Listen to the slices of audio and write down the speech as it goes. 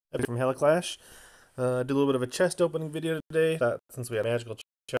From Heliclash. Did a little bit of a chest opening video today. Thought since we had magical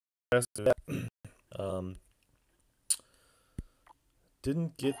chest, um,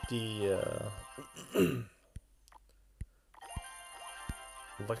 didn't get the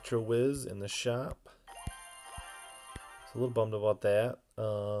Electro Whiz in the shop. So a little bummed about that.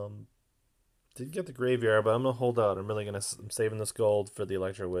 Didn't get the graveyard, but I'm gonna hold out. I'm saving this gold for the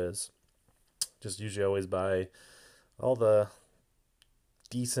Electro Whiz. Just usually always buy all the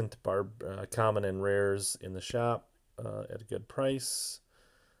decent common and rares in the shop at a good price.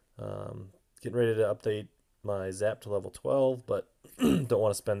 Getting ready to update my Zap to level 12, but don't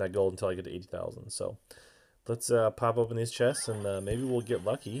want to spend that gold until I get to 80,000. So let's pop open these chests and maybe we'll get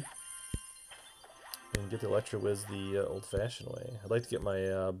lucky and get the Electro Whiz the old-fashioned way. I'd like to get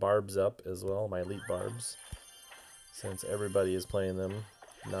my barbs up as well, my elite barbs, since everybody is playing them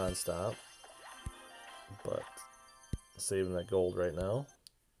non-stop. But saving that gold right now.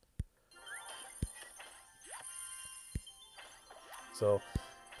 So,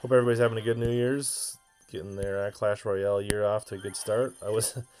 hope everybody's having a good New Year's, getting their Clash Royale year off to a good start. I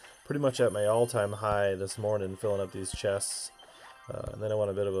was pretty much at my all-time high this morning filling up these chests, and then I went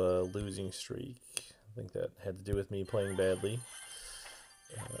a bit of a losing streak. I think that had to do with me playing badly.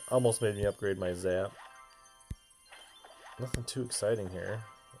 Almost made me upgrade my Zap. Nothing too exciting here.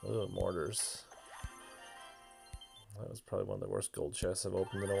 Mortars. That was probably one of the worst gold chests I've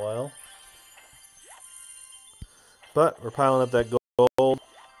opened in a while. But we're piling up that gold.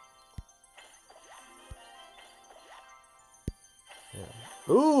 Yeah.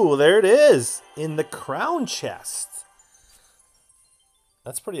 Ooh, there it is in the crown chest.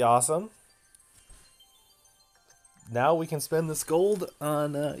 That's pretty awesome. Now we can spend this gold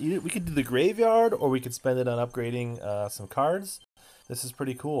on, we could do the graveyard or we could spend it on upgrading some cards. This is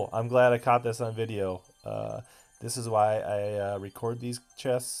pretty cool. I'm glad I caught this on video. This is why I record these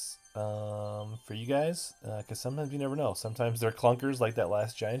chests for you guys, because sometimes you never know. Sometimes they're clunkers like that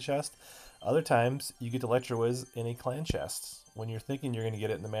last giant chest. Other times you get Electro Whiz in a clan chest when you're thinking you're going to get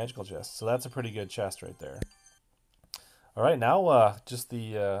it in the magical chest. So that's a pretty good chest right there. All right, now just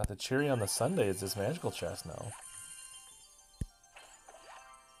the cherry on the sundae is this magical chest now.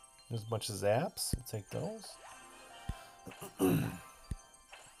 There's a bunch of zaps. I'll take those.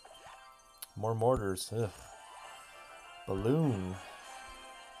 More mortars. Ugh. Balloon.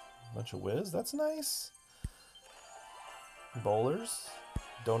 Bunch of whiz. That's nice. Bowlers.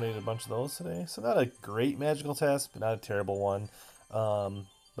 Donated a bunch of those today. So not a great magical test, but not a terrible one. But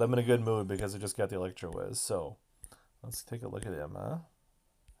I'm in a good mood because I just got the Electro Whiz. So let's take a look at him, huh?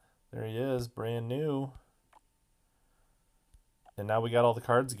 There he is, brand new. And now we got all the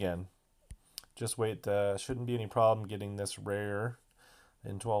cards again. Just wait, shouldn't be any problem getting this rare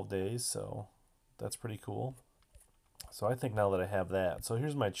in 12 days, so that's pretty cool. So I think now that I have that, so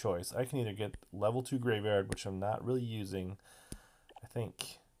here's my choice. I can either get level 2 graveyard, which I'm not really using. I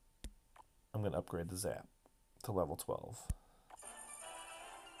think I'm going to upgrade the Zap to level 12.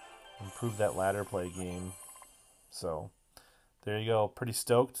 Improve that ladder play game. So there you go, pretty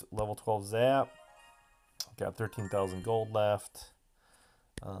stoked. Level 12 Zap. Got 13,000 gold left.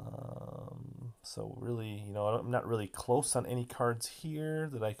 So really, I'm not really close on any cards here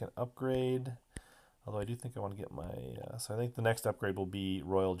that I can upgrade. Although I do think I want to get my... so I think the next upgrade will be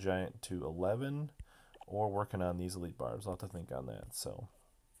Royal Giant to 11. Or working on these Elite Barbs. I'll have to think on that. So,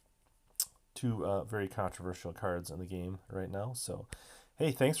 two very controversial cards in the game right now. So,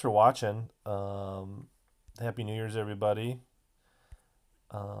 hey, thanks for watching. Happy New Year's, everybody.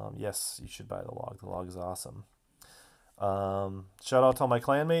 Yes, you should buy the log. The log is awesome. Shout out to all my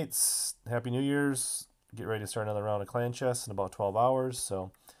clanmates. Happy New Year's. Get ready to start another round of clan chess in about 12 hours.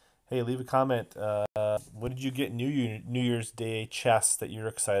 So, hey, leave a comment. What did you get New Year's Day chess that you're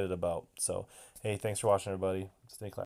excited about? So, hey, thanks for watching, everybody. Stay classy.